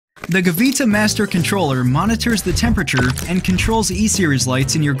The Gavita Master Controller monitors the temperature and controls E-Series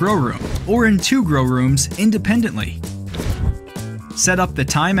lights in your grow room or in 2 grow rooms independently. Set up the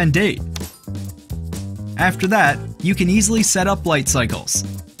time and date. After that, you can easily set up light cycles.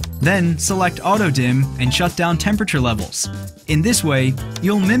 Then select Auto Dim and shut down temperature levels. In this way,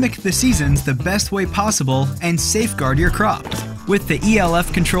 you'll mimic the seasons the best way possible and safeguard your crop. With the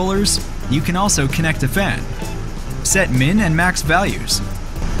EL1F controllers, you can also connect a fan. Set min and max values.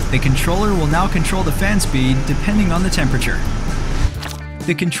 The controller will now control the fan speed depending on the temperature.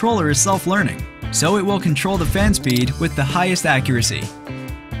 The controller is self-learning, so it will control the fan speed with the highest accuracy.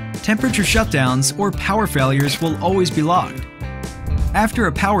 Temperature shutdowns or power failures will always be logged. After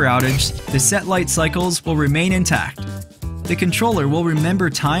a power outage, the set light cycles will remain intact. The controller will remember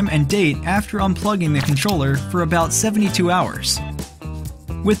time and date after unplugging the controller for about 72 hours.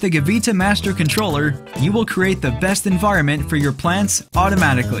 With the Gavita Master Controller, you will create the best environment for your plants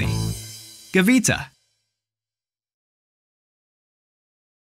automatically. Gavita.